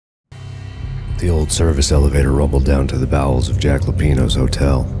The old service elevator rumbled down to the bowels of Jack Lupino's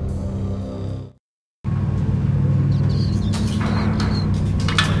hotel.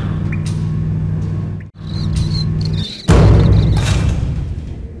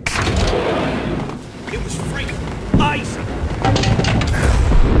 It was freaking icy.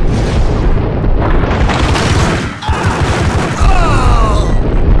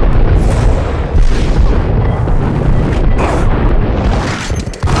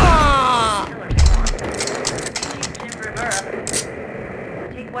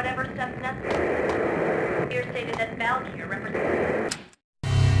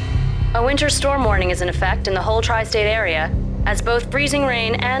 A winter storm warning is in effect in the whole tri-state area, as both freezing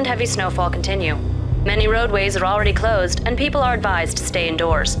rain and heavy snowfall continue. Many roadways are already closed, and people are advised to stay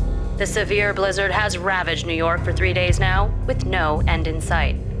indoors. The severe blizzard has ravaged New York for 3 days now, with no end in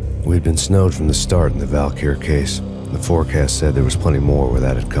sight. We'd been snowed from the start in the Valkyr case. The forecast said there was plenty more where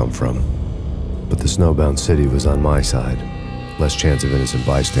that had come from. But the snowbound city was on my side. Less chance of innocent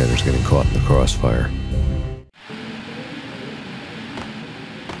bystanders getting caught in the crossfire.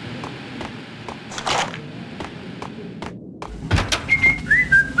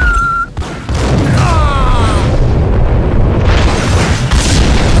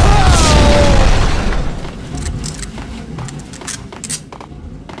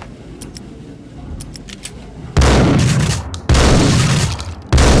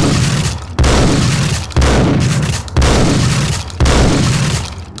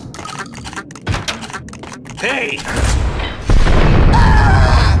 Hey!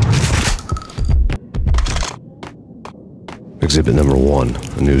 Exhibit number 1,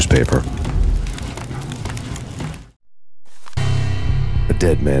 a newspaper. A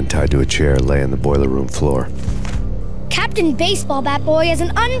dead man tied to a chair lay on the boiler room floor. Captain Baseball Bat Boy has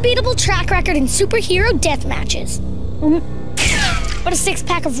an unbeatable track record in superhero death matches. But a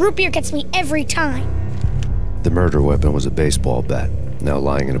 6-pack of root beer gets me every time. The murder weapon was a baseball bat, now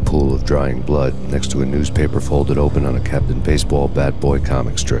lying in a pool of drying blood next to a newspaper folded open on a Captain Baseball Bat Boy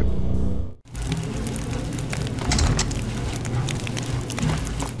comic strip.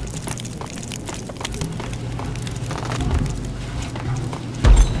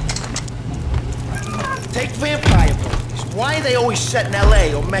 Take vampire movies. Why are they always set in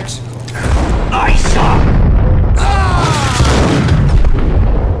LA or Mexico? I saw!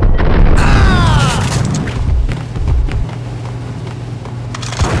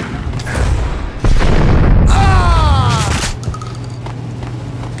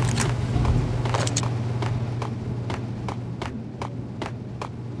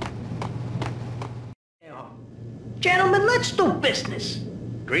 Gentlemen, let's do business.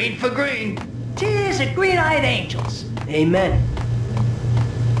 Green for green. Cheers at green-eyed angels. Amen.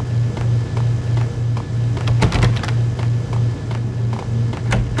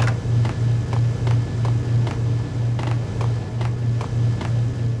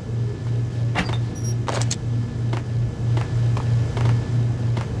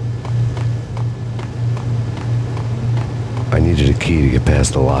 I needed a key to get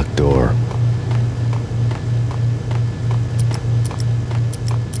past the locked door.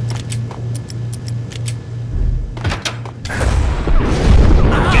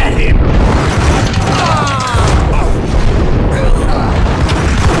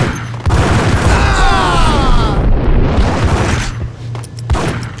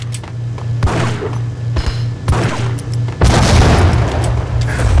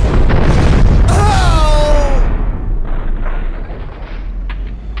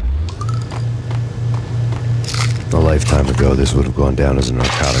 A lifetime ago, this would have gone down as a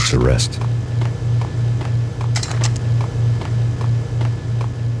narcotics arrest.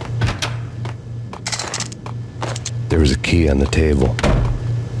 There was a key on the table.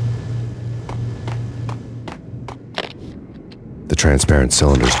 The transparent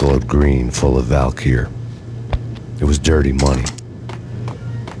cylinders glowed green, full of Valkyr. It was dirty money.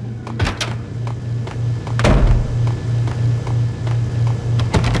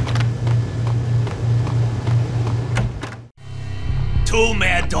 Two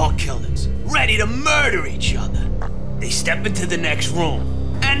mad dog killers, ready to murder each other. They step into the next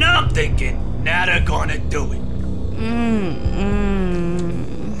room, and I'm thinking, now they're gonna do it.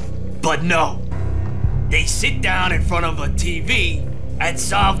 But no. They sit down in front of a TV and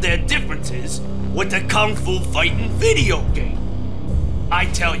solve their differences with a kung fu fighting video game. I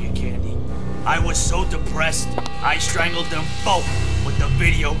tell you, Candy, I was so depressed, I strangled them both with the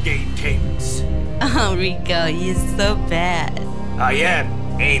video game cadence. Oh, Rico, you're so bad. I am,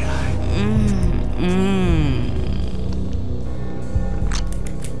 ain't I?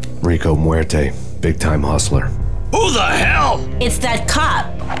 Rico Muerte, big-time hustler. Who the hell? It's that cop.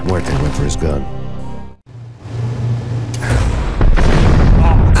 Muerte went for his gun.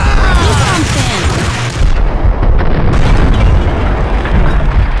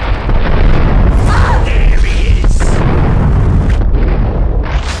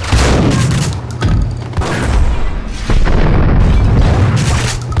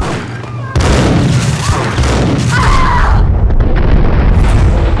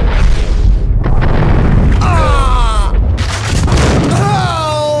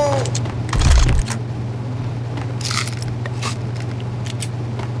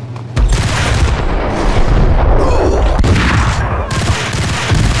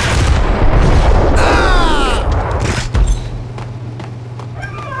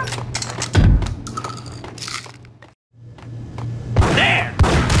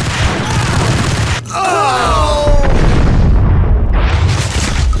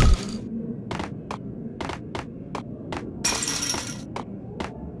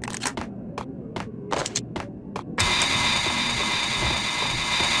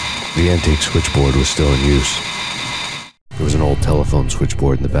 The antique switchboard was still in use. There was an old telephone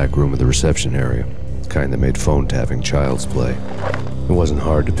switchboard in the back room of the reception area, the kind that made phone tapping child's play. It wasn't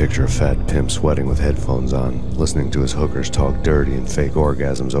hard to picture a fat pimp sweating with headphones on, listening to his hookers talk dirty and fake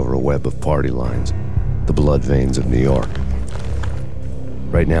orgasms over a web of party lines, the blood veins of New York.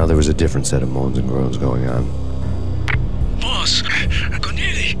 Right now there was a different set of moans and groans going on. Boss,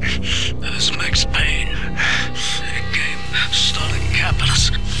 Cornelia, this Max Payne. Game starting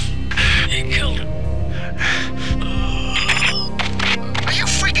capitalist. He killed him. Are you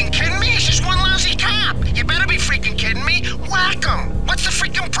freaking kidding me? He's just one lousy cop. You better be freaking kidding me. Whack him. What's the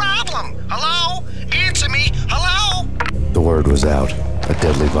freaking problem? Hello? Answer me. Hello? The word was out. A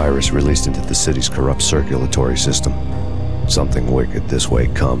deadly virus released into the city's corrupt circulatory system. Something wicked this way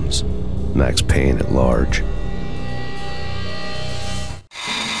comes. Max Payne at large.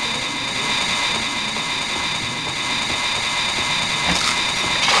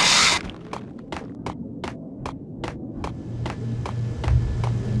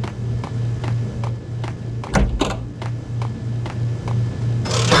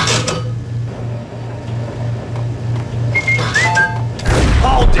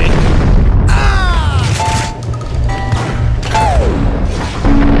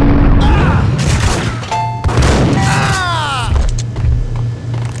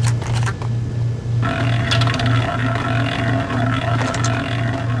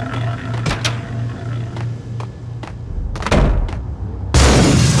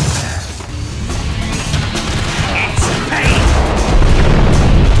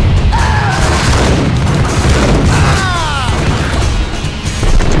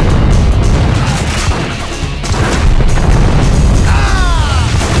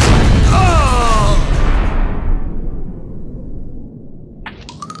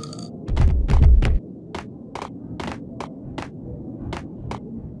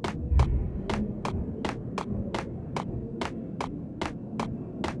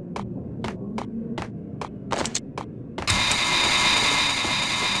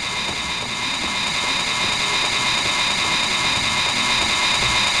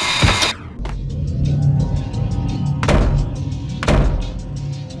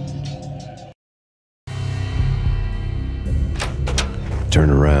 Turn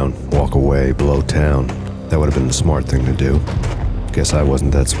around, walk away, blow town. That would have been the smart thing to do. Guess I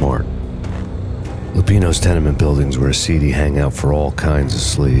wasn't that smart. Lupino's tenement buildings were a seedy hangout for all kinds of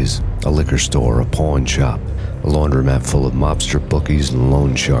sleaze. A liquor store, a pawn shop, a laundromat full of mobster bookies and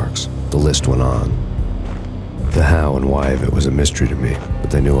loan sharks. The list went on. The how and why of it was a mystery to me, but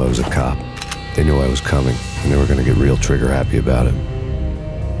they knew I was a cop. They knew I was coming, and they were going to get real trigger happy about it.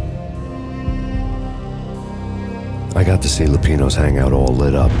 I got to see Lupino's hangout all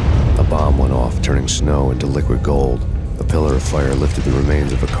lit up. A bomb went off, turning snow into liquid gold. A pillar of fire lifted the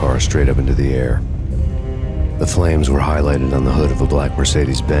remains of a car straight up into the air. The flames were highlighted on the hood of a black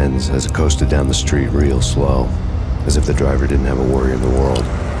Mercedes-Benz as it coasted down the street real slow, as if the driver didn't have a worry in the world.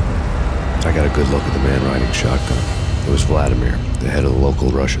 I got a good look at the man riding shotgun. It was Vladimir, the head of the local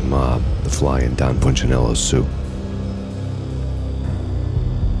Russian mob, the fly in Don Punchinello's soup.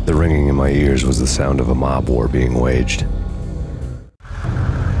 The ringing in my ears was the sound of a mob war being waged.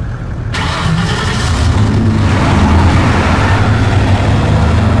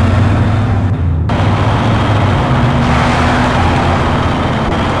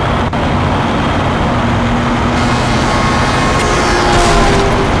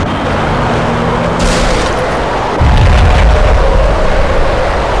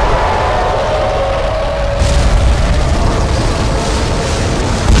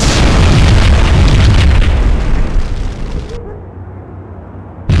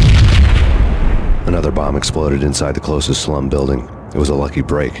 Another bomb exploded inside the closest slum building. It was a lucky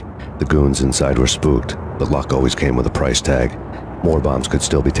break. The goons inside were spooked, but luck always came with a price tag. More bombs could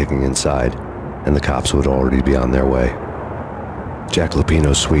still be ticking inside, and the cops would already be on their way. Jack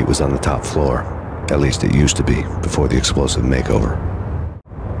Lupino's suite was on the top floor. At least it used to be, before the explosive makeover.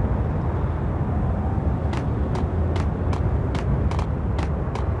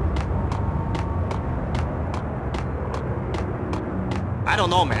 I don't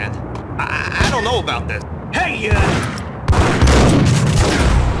know, man. I don't know about this. Hey,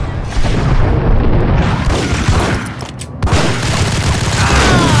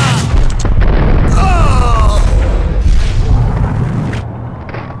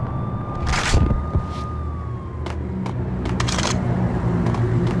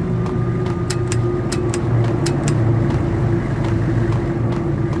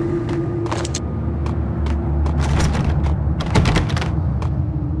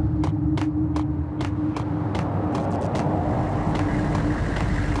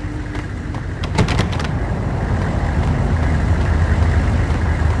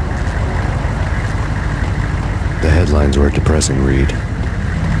 The headlines were a depressing read.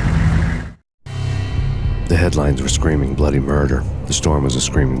 The headlines were screaming bloody murder. The storm was a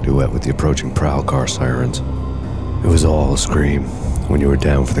screaming duet with the approaching prowl car sirens. It was all a scream when you were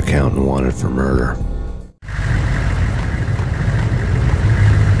down for the count and wanted for murder.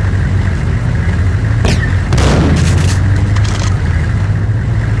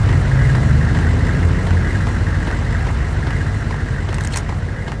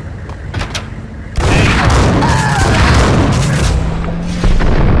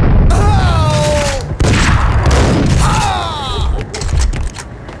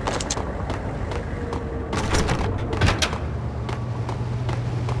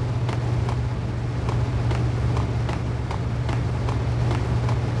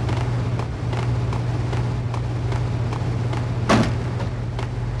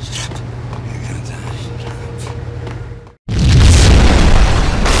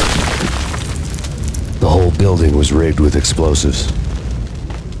 The building was rigged with explosives.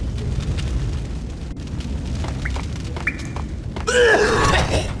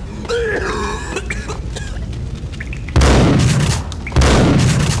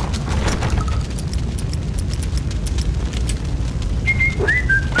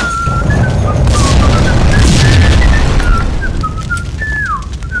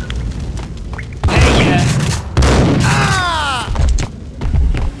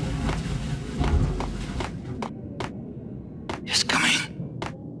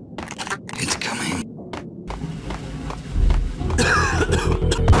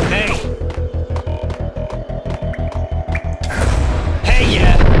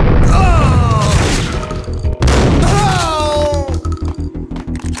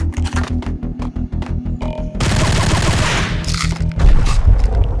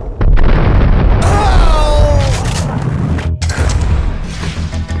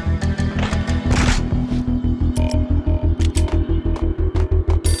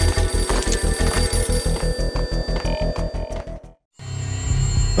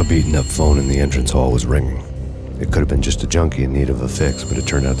 A beaten-up phone in the entrance hall was ringing. It could have been just a junkie in need of a fix, but it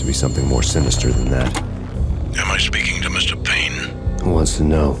turned out to be something more sinister than that. Am I speaking to Mr. Payne? Who wants to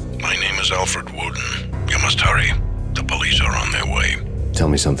know? My name is Alfred Woden. You must hurry. The police are on their way. Tell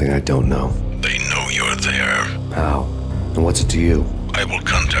me something I don't know. They know you're there. How? And what's it to you? I will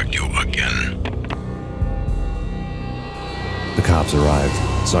contact you again. The cops arrived,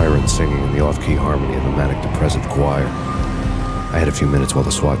 sirens singing in the off-key harmony of a manic-depressive choir. I had a few minutes while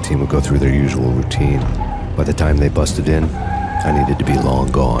the SWAT team would go through their usual routine. By the time they busted in, I needed to be long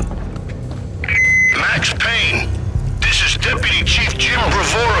gone. Max Payne, this is Deputy Chief Jim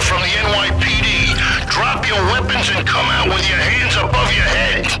Bravura from the NYPD. Drop your weapons and come out with your hands above your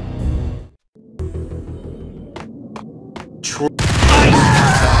head.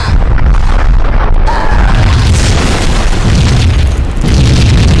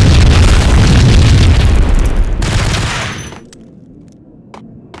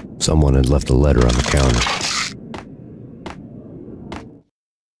 Someone had left a letter on the counter.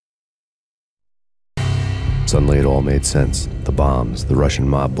 Suddenly it all made sense. The bombs, the Russian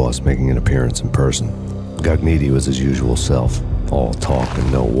mob boss making an appearance in person. Gagnidi was his usual self, all talk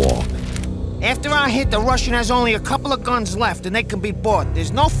and no walk. After our hit, the Russian has only a couple of guns left and they can be bought.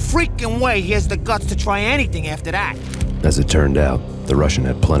 There's no freaking way he has the guts to try anything after that. As it turned out, the Russian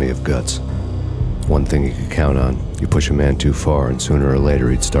had plenty of guts. One thing you could count on, you push a man too far and sooner or later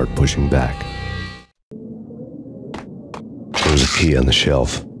he'd start pushing back. There was a key on the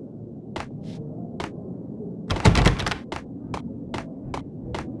shelf.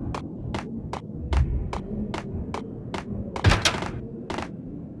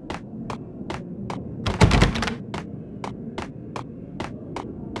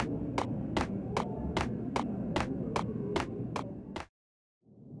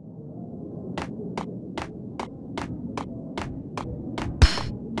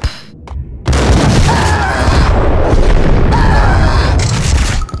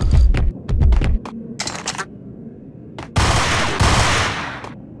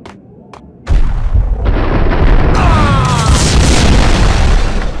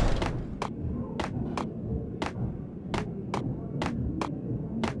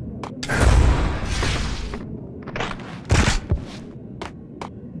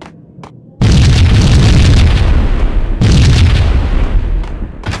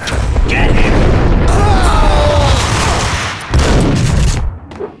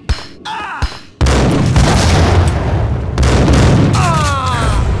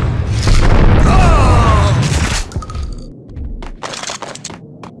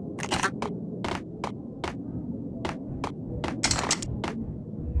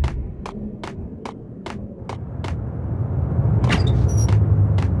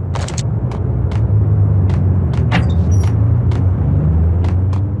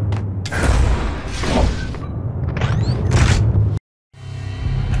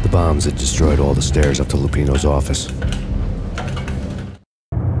 destroyed all the stairs up to Lupino's office.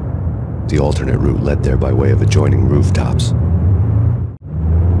 The alternate route led there by way of adjoining rooftops.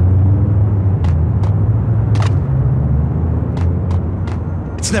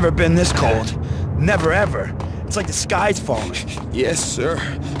 It's never been this cold. Never ever. It's like the sky's falling. Yes, sir.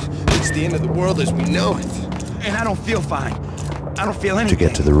 It's the end of the world as we know it. And I don't feel fine. I don't feel anything. To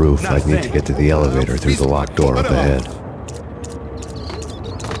get to the roof, I'd need to get to the elevator through the locked door up ahead.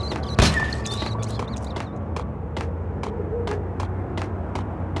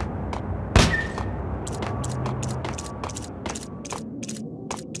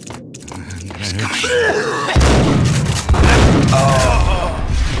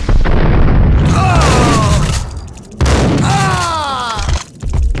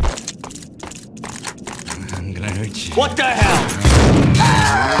 What the hell?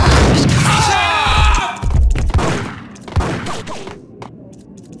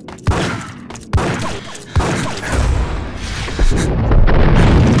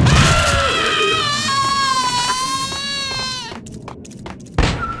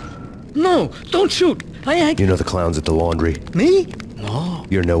 No, don't shoot. You know the clowns at the laundry? Me? No.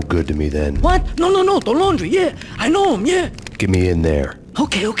 You're no good to me then. What? No, the laundry, yeah. I know him, yeah. Get me in there.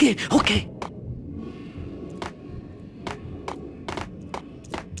 Okay.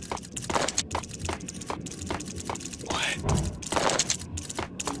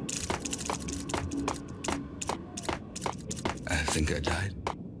 I think I died.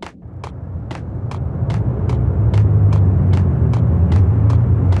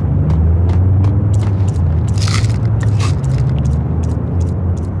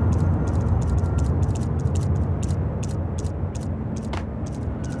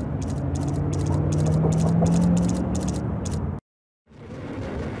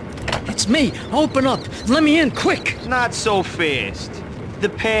 It's me. Open up. Let me in, quick. Not so fast. The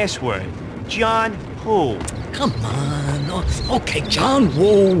password. John who? Come on. Oh, okay, John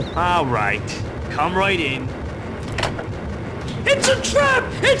Woo. All right. Come right in. It's a trap!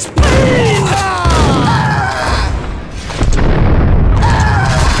 It's Payne!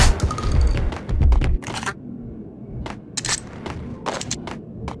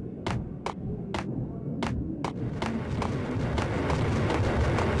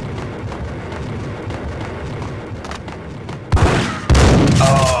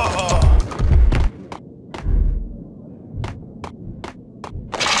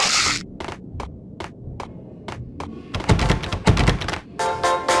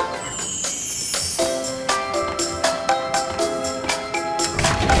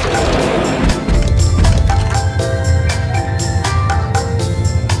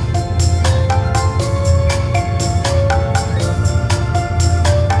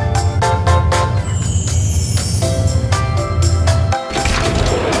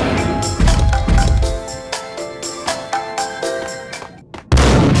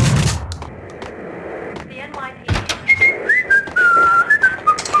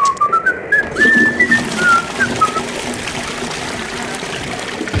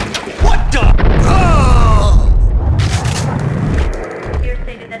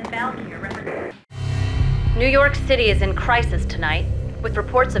 New York City is in crisis tonight, with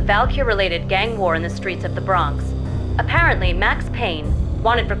reports of Valkyr-related gang war in the streets of the Bronx. Apparently, Max Payne,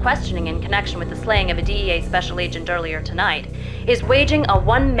 wanted for questioning in connection with the slaying of a DEA special agent earlier tonight, is waging a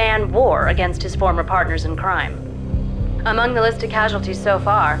one-man war against his former partners in crime. Among the listed casualties so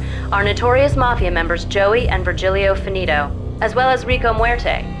far are notorious mafia members Joey and Virgilio Finito, as well as Rico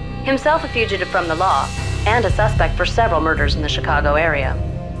Muerte, himself a fugitive from the law, and a suspect for several murders in the Chicago area.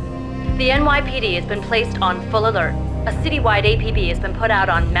 The NYPD has been placed on full alert. A citywide APB has been put out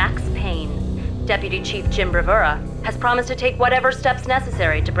on Max Payne. Deputy Chief Jim Bravura has promised to take whatever steps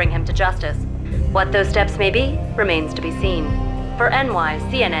necessary to bring him to justice. What those steps may be remains to be seen. For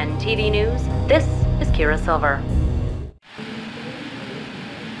NYCNN TV News, this is Kira Silver.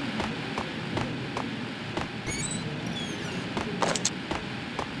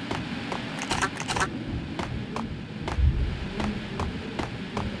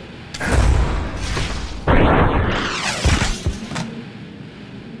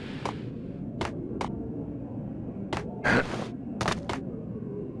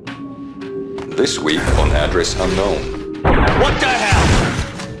 This week on Address Unknown. What the hell?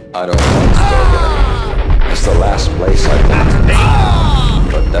 I don't know what's going. It's the last place I've been to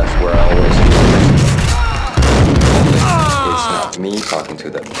date, but that's where I always go. It's not me talking to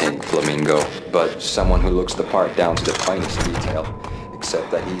that pink flamingo, but someone who looks the part down to the finest detail, except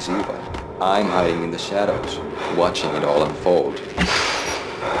that he's Euby. I'm hiding in the shadows, watching it all unfold.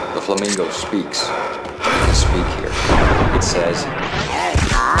 The flamingo speaks. You can speak here. It says...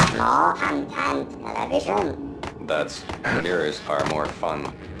 That's mirrors are more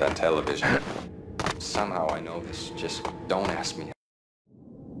fun than television. Somehow I know this, just don't ask me.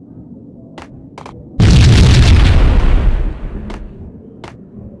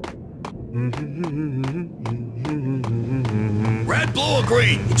 Red, blue, or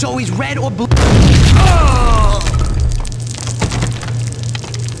green? It's always red or blue. Oh!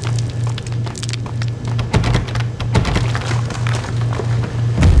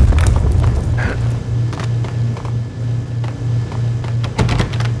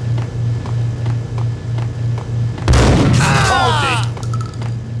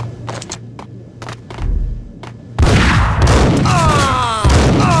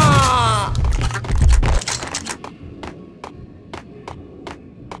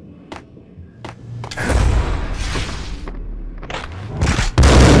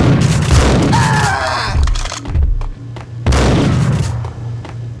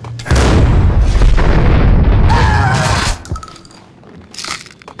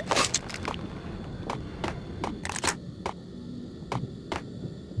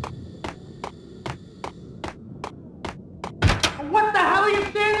 What the hell are you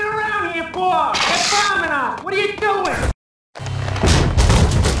standing around here for? Get bombing us! What are you doing?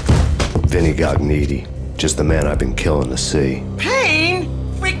 Vinny Gognitti, just the man I've been killing to see. Payne?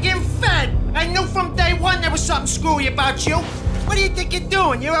 Freaking Fed! I knew from day one there was something screwy about you. What do you think you're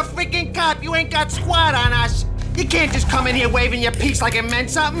doing? You're a freaking cop. You ain't got squad on us. You can't just come in here waving your piece like it meant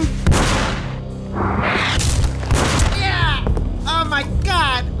something. Yeah! Oh my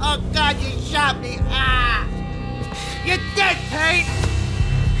God! Oh God, you shot me! Ah! You're dead, Payne!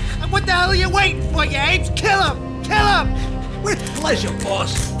 What the hell are you waiting for, you apes? Kill him! Kill him! With pleasure,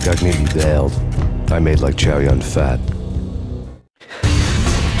 boss. Gognitti bailed. I made like Chow Yun Fat.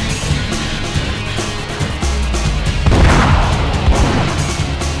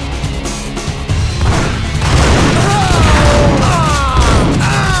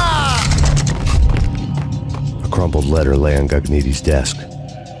 A crumpled letter lay on Gognitti's desk.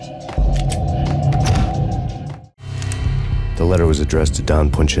 The letter was addressed to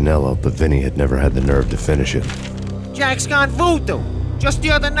Don Punchinello, but Vinny had never had the nerve to finish it. Jack's gone voodoo. Just the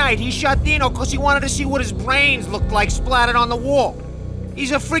other night, he shot Dino because he wanted to see what his brains looked like splattered on the wall.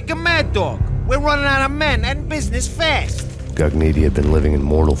 He's a freaking mad dog. We're running out of men and business fast. Gognitti had been living in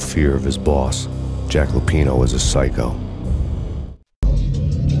mortal fear of his boss. Jack Lupino was a psycho.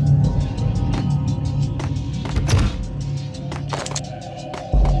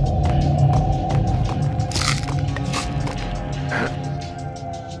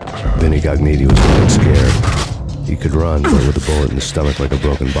 Vinny Gognitti was getting scared. He could run, but with a bullet in the stomach like a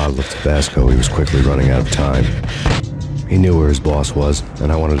broken bottle of Tabasco, he was quickly running out of time. He knew where his boss was,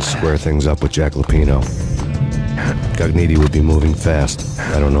 and I wanted to square things up with Jack Lupino. Gognitti would be moving fast.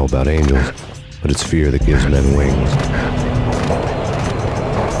 I don't know about angels, but it's fear that gives men wings.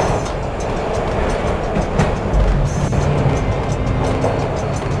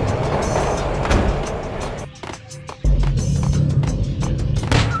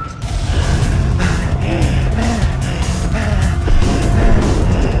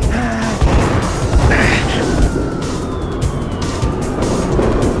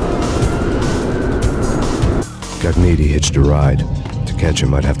 Gognitti hitched a ride. To catch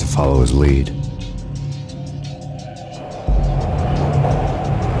him, I'd have to follow his lead.